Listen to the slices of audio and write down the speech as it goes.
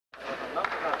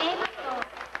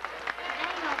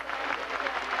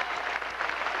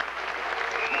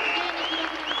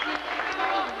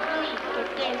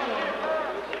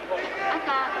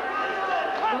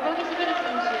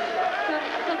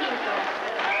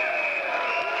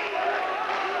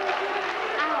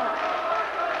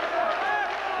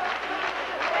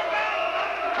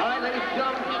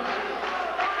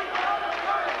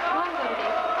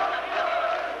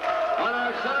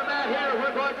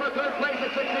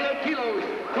kilos,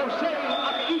 Kosei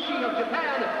Akaishi of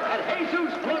Japan and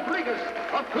Jesus Rodriguez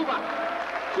of Cuba.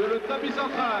 Sur le tapis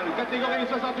central, catégorie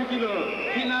 68 kilos,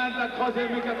 finale de la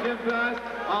 3e et 4e place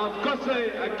entre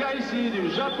Kosei Akaishi du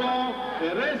Japon et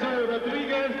Jesus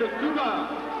Rodriguez de Cuba.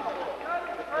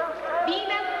 B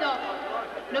マット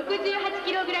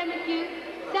 68kg 級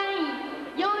3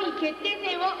位、4位決定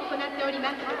戦を行っておりま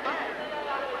す。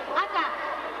赤、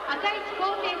赤石康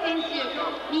生選手、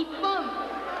日本。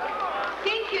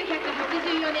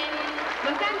1984年ロ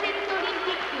サンゼルスオリン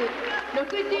ピック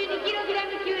 62kg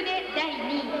級で第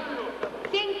2位。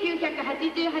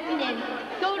1988年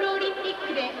ソウルオリンピッ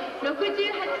クで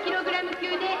 68kg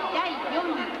級で第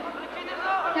4位。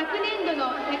昨年度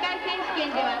の世界選手権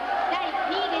では第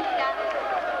2位でした。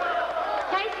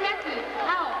対します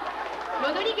青、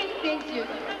ロドリゲス選手、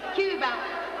キューバ。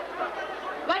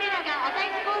我らが赤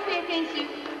石康生選手、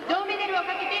銅メダルを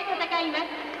かけて戦います。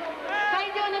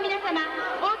会場の皆様、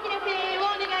大きな声援をお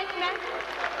願いします。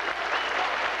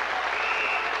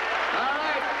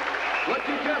What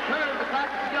you just heard, the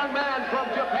fact that the young man from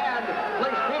Japan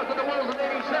placed fourth in the world in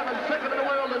 '87, second in the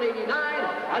world in '89,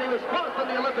 and he was fourth in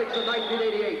the Olympics in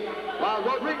 1988. While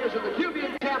Rodriguez is the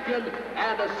Cuban champion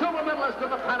and a silver medalist in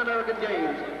the Pan American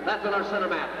Games. That's in our center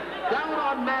mat. Down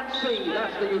on mat C,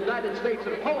 that's the United States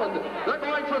and Poland. They're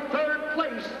going for third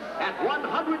place at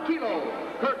 100 kilo.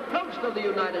 Kurt Post of the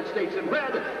United States in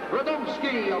red,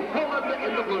 Radomski of Poland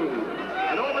in the blue.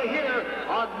 And over here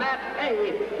on mat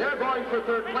A, they're going for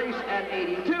third place at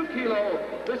 82 kilo.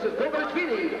 This is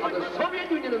Gogolishvili of the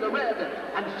Soviet Union in the red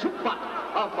and Suphat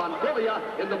of Mongolia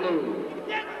in the blue.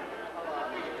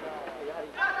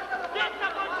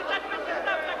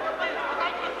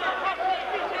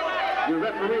 Your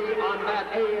referee on mat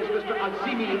A is Mr.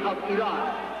 Azimi of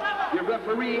Iran. Your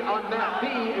referee on mat B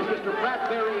is Mr.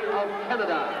 Bradbury of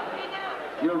Canada.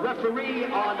 Your referee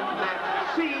on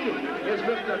mat C is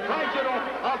Mr. Trajanov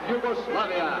of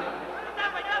Yugoslavia.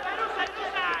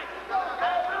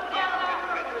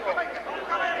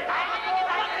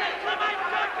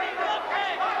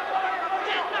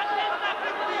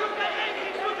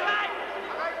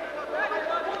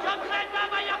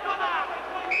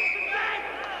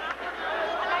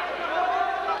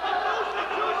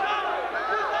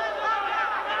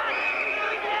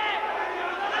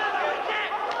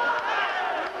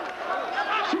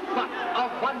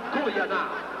 Mongolia now.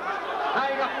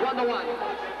 Tying up 1-1.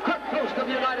 Kurt Post of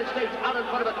the United States out in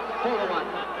front of it, 4-1.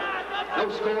 No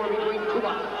score between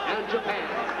Cuba and Japan.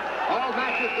 All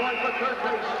matches going for third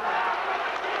place.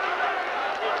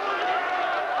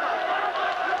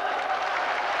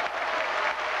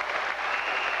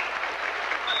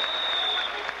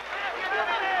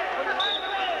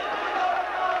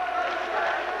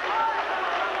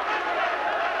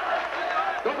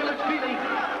 Gogolishvili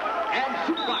and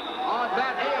Suphat on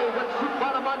mat A with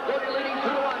Suphat of Mongolia leading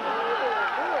 2-1.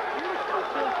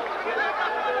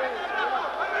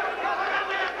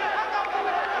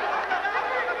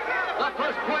 The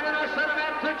first point in our center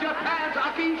mat to Japan's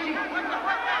Akaishi.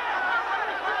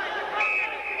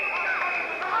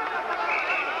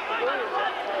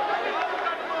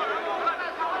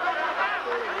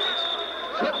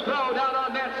 Slip throw down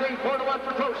on mat C, 4-1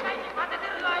 for Post.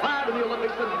 Prior to the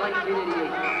Olympics in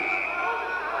 1988.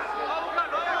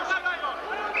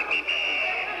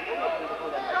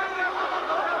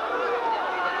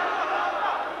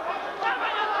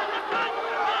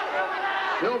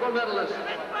 Silver medalist,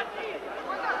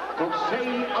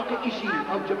 Kosei Akaishi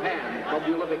of Japan from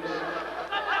the Olympics.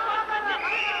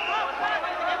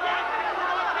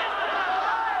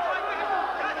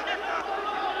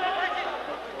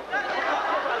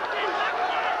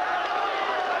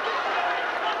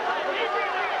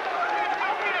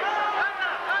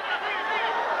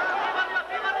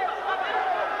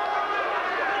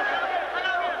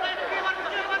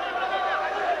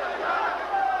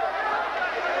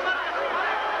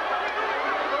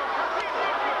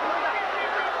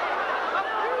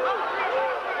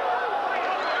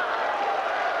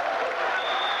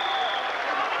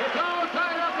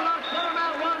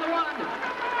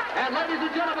 And ladies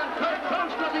and gentlemen, Kurt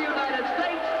Post of the United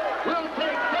States will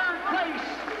take third place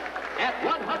at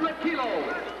 100 kilos.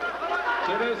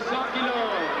 C'est le 100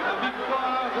 kilos. La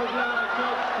victoire revient à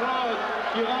Kurt Post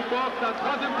qui remporte la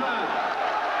 3e place.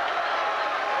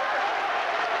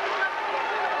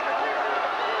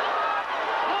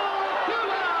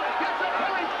 Cuba gets a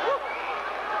point.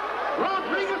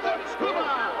 Rodriguez of Cuba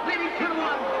leading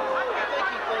 2-1.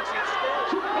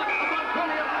 Suphat of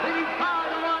Mongolia leading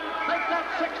 5-1. Make that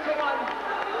 6-1.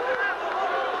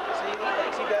 See, he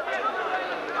thinks he got 2.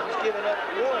 He's giving up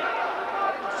 1. I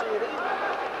didn't see it either.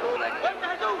 Like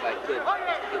this.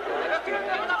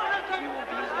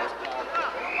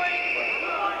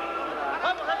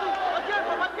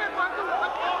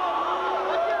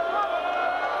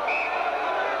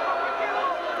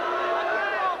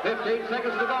 15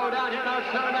 seconds to go down here now,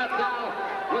 center mat now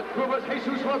with Cuba's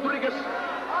Jesus Rodriguez.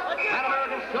 Pan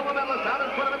American silver medalist out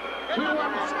in front of it,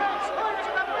 2-1.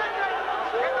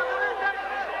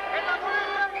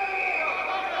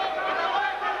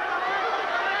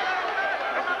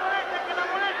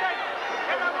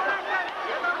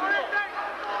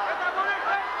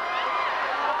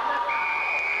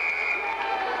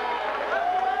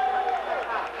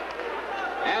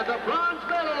 And the bronze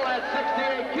medal at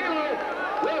 68 kilo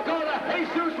will go to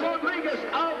Jesus Rodriguez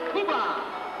of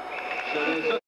Cuba.